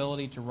great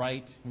ability to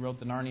write. He wrote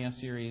the Narnia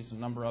series, a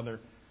number of other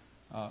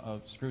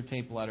of Screw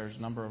Tape Letters,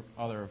 a number of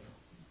other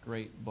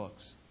great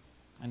books.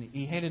 And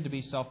he hated to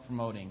be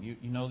self-promoting.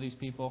 You know these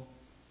people?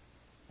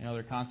 You know,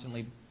 they're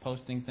constantly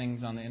posting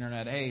things on the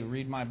internet. Hey,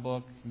 read my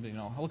book. You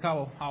know, look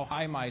how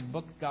high my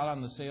book got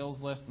on the sales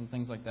list and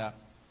things like that.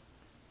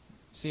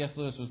 C.S.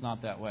 Lewis was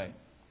not that way.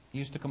 He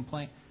used to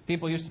complain.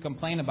 People used to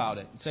complain about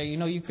it. Say, you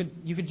know, you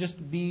could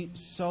just be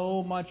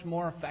so much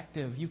more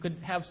effective. You could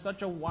have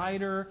such a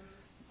wider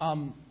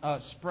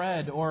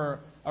spread or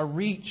a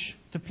reach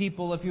to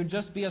people if you'd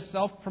just be a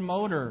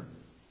self-promoter.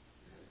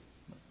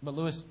 But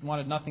Lewis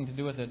wanted nothing to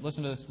do with it.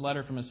 Listen to this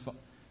letter from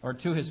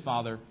to his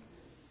father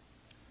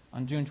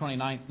on June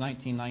 29,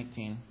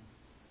 1919.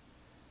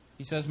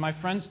 He says, "My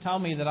friends tell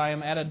me that I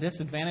am at a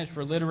disadvantage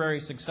for literary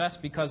success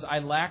because I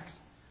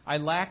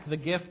lack the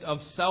gift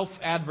of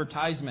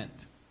self-advertisement.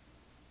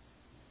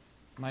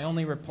 My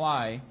only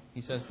reply,"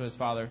 he says to his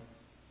father,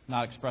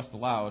 not expressed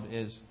aloud,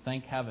 is,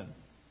 "Thank heaven."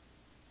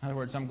 In other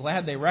words, I'm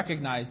glad they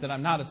recognize that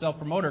I'm not a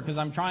self-promoter because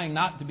I'm trying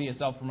not to be a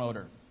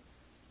self-promoter.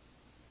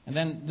 And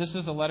then this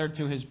is a letter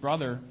to his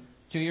brother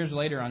 2 years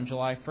later on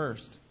July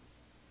 1st.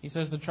 He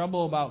says, "The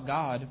trouble about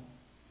God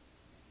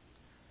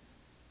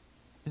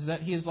is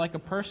that He is like a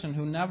person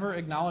who never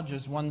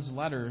acknowledges one's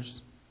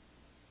letters.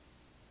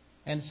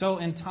 And so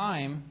in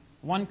time,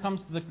 one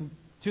comes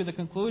to the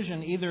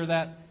conclusion either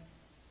that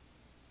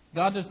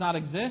God does not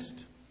exist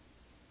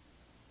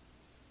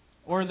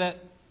or that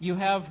you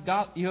have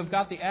got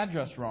the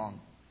address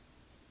wrong."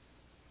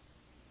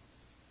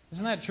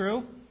 Isn't that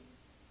true?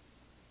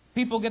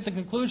 People get the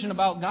conclusion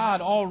about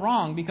God all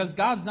wrong because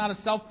God's not a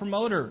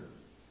self-promoter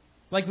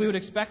like we would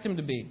expect Him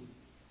to be.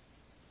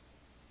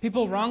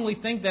 People wrongly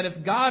think that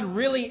if God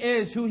really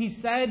is who He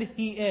said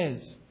He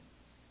is,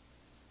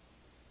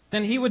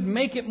 then He would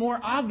make it more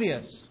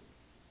obvious.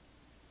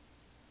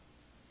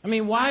 I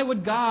mean, why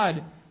would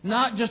God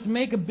not just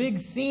make a big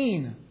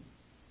scene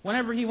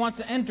whenever He wants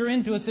to enter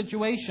into a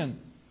situation?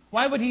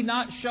 Why would He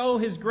not show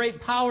His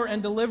great power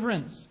and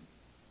deliverance?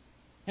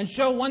 And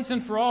show once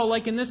and for all,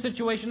 like in this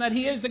situation, that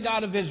He is the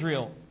God of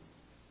Israel.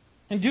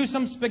 And do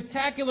some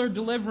spectacular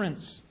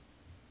deliverance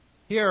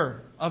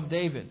here of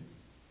David.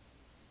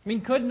 I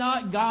mean, could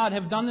not God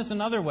have done this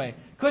another way?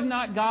 Could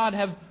not God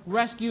have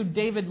rescued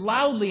David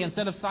loudly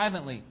instead of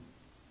silently?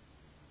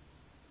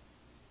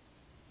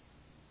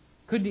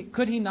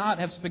 Could He not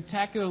have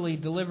spectacularly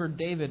delivered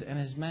David and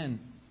his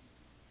men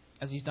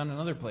as He's done in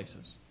other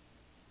places?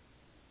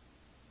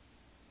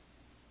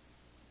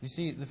 You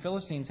see, the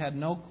Philistines had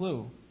no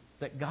clue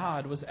that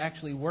God was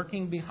actually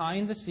working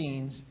behind the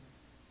scenes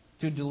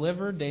to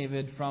deliver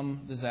David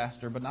from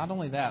disaster. But not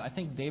only that, I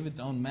think David's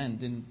own men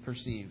didn't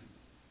perceive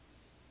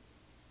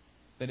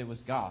that it was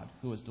God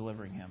who was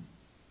delivering him.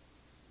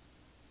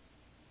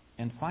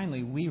 And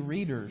finally, we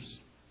readers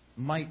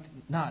might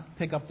not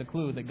pick up the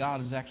clue that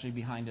God is actually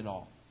behind it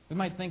all. We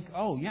might think,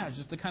 oh yeah, it's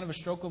just a kind of a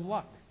stroke of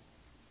luck.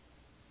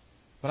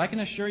 But I can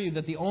assure you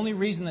that the only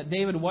reason that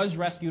David was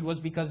rescued was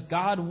because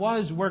God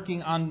was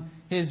working on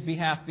his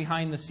behalf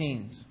behind the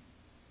scenes.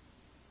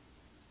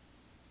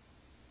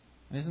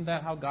 And isn't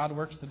that how God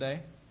works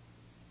today?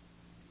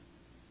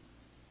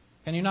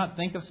 Can you not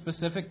think of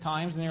specific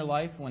times in your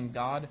life when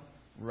God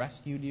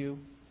rescued you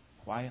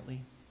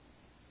quietly?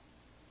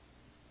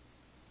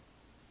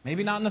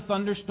 Maybe not in a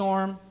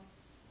thunderstorm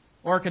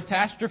or a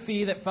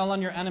catastrophe that fell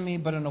on your enemy,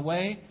 but in a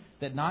way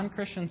that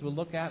non-Christians would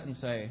look at and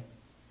say,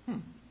 that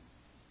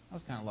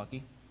was kind of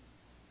lucky.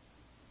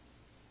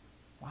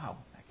 Wow,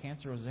 that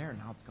cancer was there,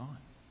 now it's gone.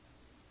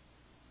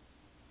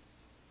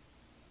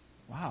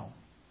 Wow,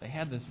 they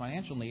had this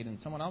financial need and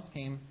someone else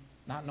came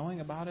not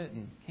knowing about it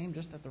and came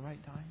just at the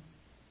right time.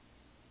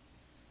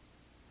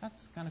 That's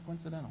kind of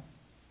coincidental.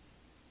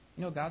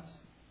 You know what God's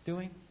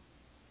doing?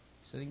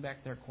 sitting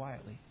back there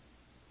quietly,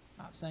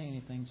 not saying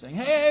anything, saying,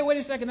 hey, wait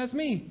a second, that's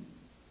me.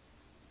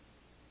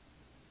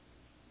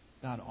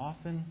 God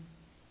often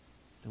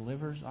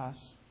delivers us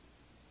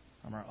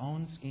from our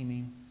own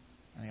scheming,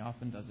 and He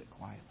often does it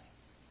quietly.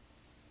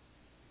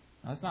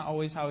 Now, that's not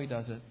always how He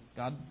does it.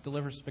 God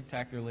delivers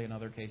spectacularly in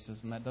other cases,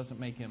 and that doesn't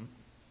make Him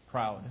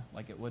proud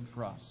like it would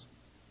for us.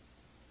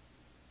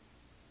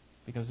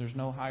 Because there's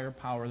no higher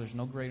power, there's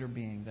no greater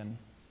being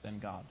than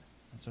God.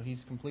 And so He's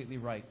completely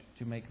right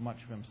to make much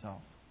of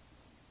Himself.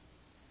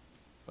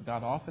 But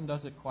God often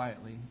does it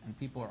quietly, and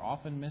people are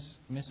often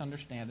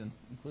misunderstanding,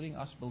 including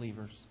us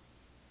believers,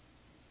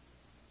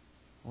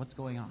 what's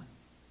going on.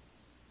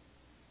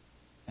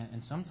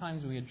 And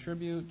sometimes we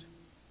attribute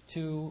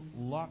to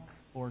luck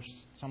or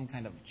some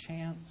kind of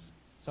chance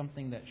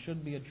something that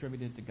should be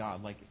attributed to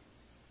God,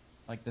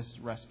 like this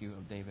rescue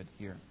of David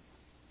here.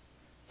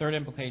 Third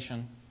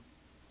implication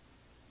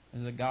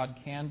is that God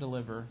can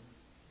deliver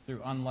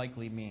through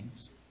unlikely means.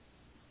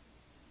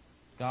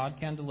 God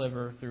can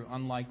deliver through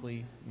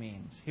unlikely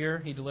means.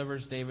 Here He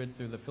delivers David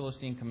through the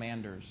Philistine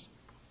commanders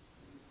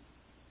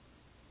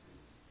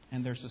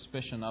and their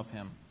suspicion of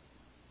him.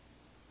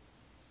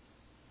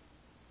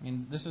 I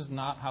mean, this is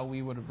not how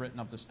we would have written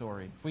up the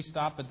story. If we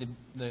stop at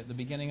the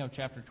beginning of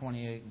chapter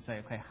 28 and say,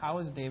 okay, how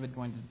is David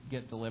going to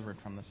get delivered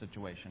from the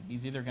situation?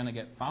 He's either going to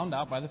get found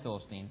out by the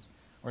Philistines,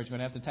 or he's going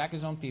to have to attack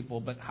his own people,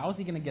 but how is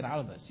he going to get out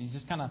of this? He's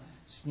just kind of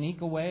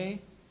sneak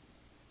away.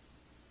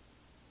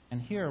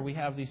 And here we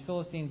have these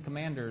Philistine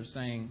commanders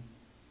saying,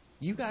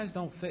 you guys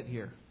don't fit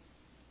here.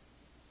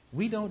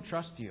 We don't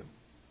trust you.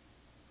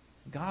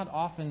 God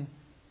often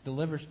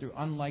delivers through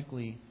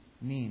unlikely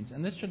means.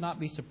 And this should not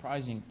be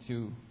surprising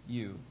to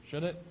you,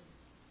 should it?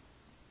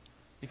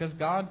 Because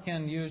God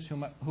can use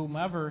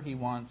whomever He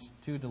wants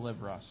to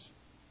deliver us,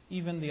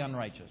 even the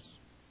unrighteous.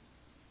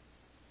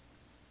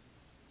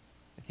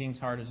 The king's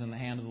heart is in the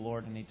hand of the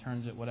Lord, and He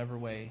turns it whatever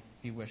way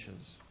He wishes.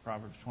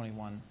 Proverbs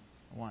 21:1.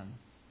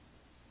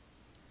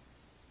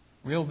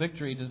 Real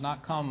victory does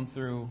not come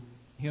through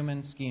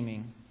human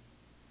scheming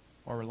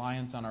or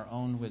reliance on our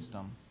own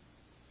wisdom.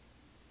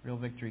 Real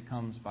victory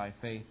comes by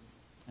faith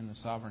in the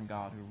sovereign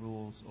God who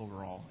rules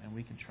over all, and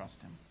we can trust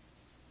Him.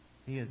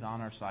 He is on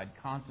our side,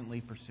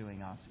 constantly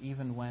pursuing us,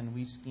 even when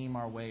we scheme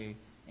our way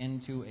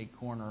into a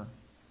corner,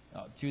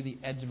 to the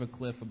edge of a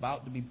cliff,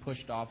 about to be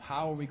pushed off.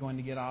 How are we going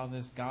to get out of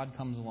this? God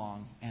comes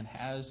along and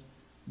has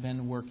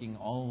been working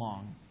all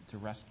along to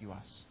rescue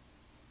us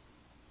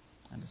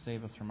and to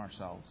save us from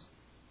ourselves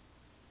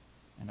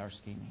and our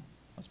scheming.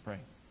 Let's pray.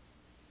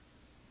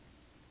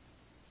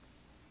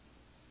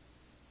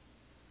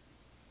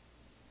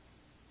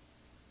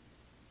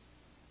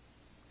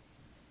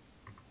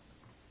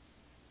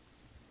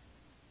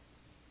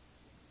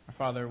 Our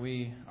Father,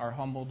 we are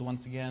humbled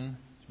once again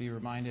to be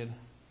reminded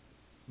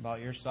about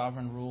Your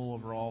sovereign rule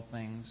over all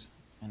things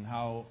and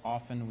how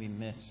often we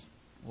miss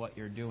what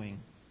You're doing.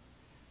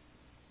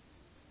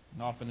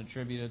 And often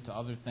attribute it to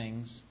other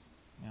things.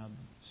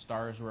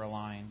 Stars were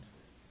aligned.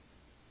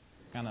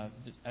 Kind of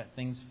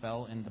things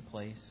fell into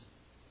place.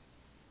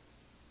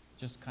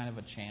 Just kind of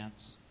a chance.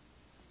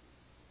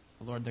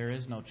 But Lord, there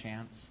is no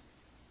chance.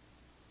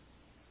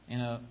 In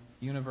a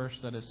universe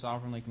that is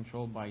sovereignly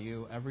controlled by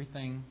You,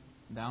 everything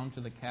down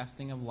to the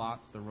casting of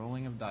lots, the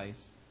rolling of dice,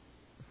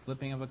 the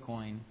flipping of a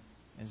coin,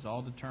 is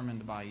all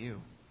determined by You.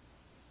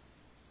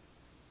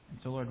 And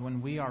so, Lord,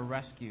 when we are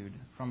rescued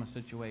from a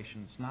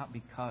situation, it's not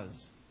because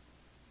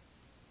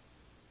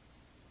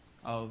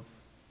of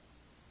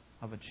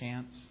a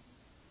chance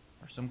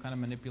or some kind of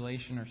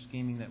manipulation or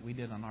scheming that we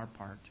did on our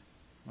part.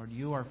 Lord,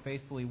 You are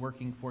faithfully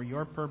working for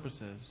Your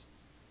purposes,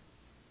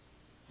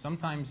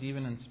 sometimes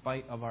even in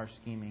spite of our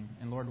scheming.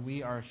 And Lord,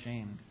 we are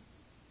ashamed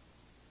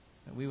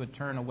that we would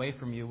turn away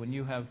from You when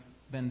You have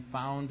been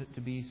found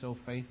to be so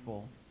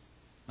faithful,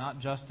 not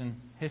just in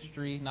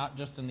history, not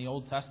just in the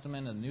Old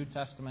Testament and New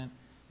Testament,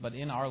 but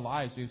in our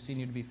lives we've seen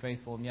You to be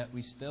faithful, and yet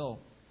we still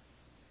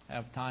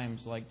have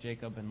times like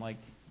Jacob and like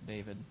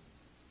David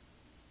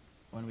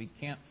when we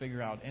can't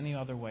figure out any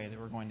other way that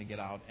we're going to get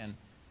out, and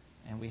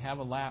we have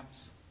a lapse,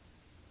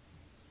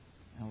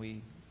 and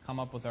we come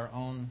up with our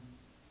own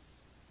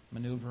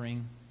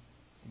maneuvering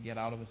to get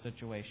out of a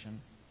situation.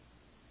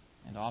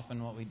 And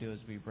often what we do is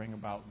we bring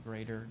about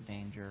greater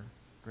danger,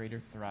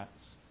 greater threats.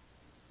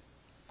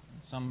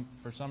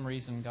 For some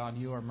reason, God,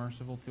 You are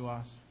merciful to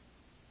us,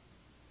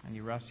 and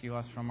You rescue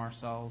us from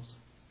ourselves.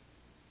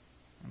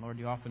 And Lord,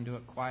 You often do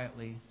it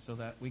quietly so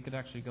that we could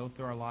actually go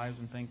through our lives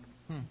and think,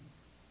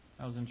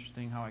 that was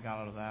interesting how I got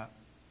out of that.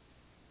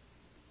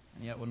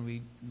 And yet when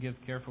we give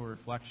careful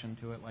reflection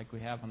to it, like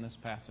we have on this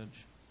passage,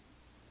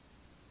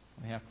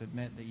 we have to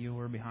admit that You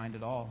were behind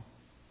it all.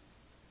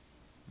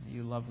 That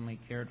You lovingly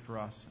cared for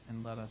us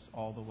and led us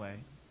all the way.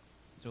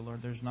 So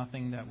Lord, there's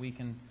nothing that we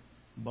can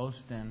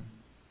boast in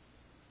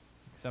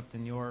except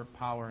in Your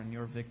power and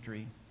Your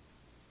victory.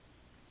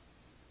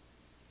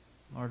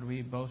 Lord,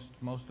 we boast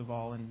most of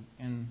all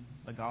in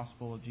the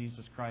gospel of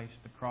Jesus Christ,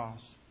 the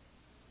cross,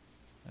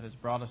 that has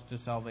brought us to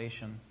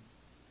salvation,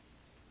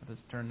 that has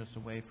turned us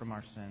away from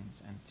our sins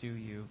and to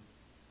You.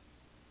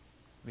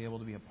 to be able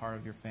to be a part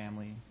of your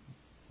family,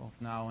 both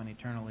now and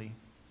eternally.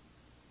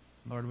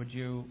 Lord, would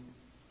you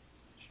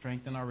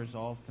strengthen our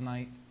resolve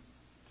tonight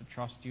to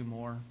trust you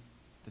more,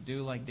 to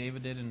do like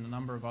David did in a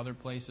number of other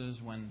places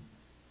when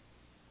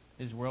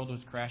his world was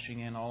crashing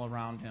in all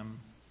around him.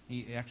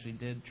 He actually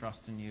did trust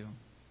in you.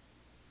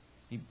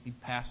 He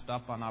passed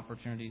up on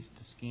opportunities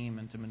to scheme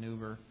and to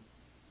maneuver,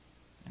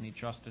 and he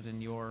trusted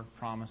in your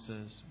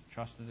promises,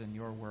 trusted in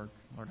your work.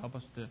 Lord, help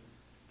us to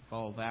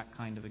follow that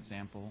kind of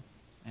example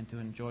and to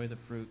enjoy the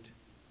fruit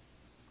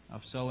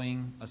of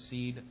sowing a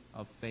seed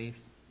of faith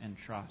and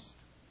trust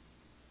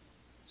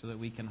so that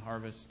we can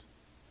harvest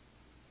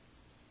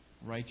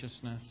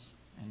righteousness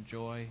and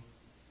joy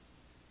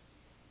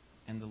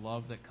and the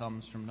love that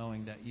comes from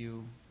knowing that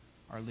you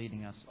are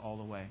leading us all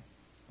the way.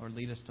 Lord,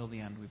 lead us till the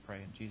end, we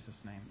pray. In Jesus'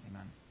 name,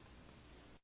 amen.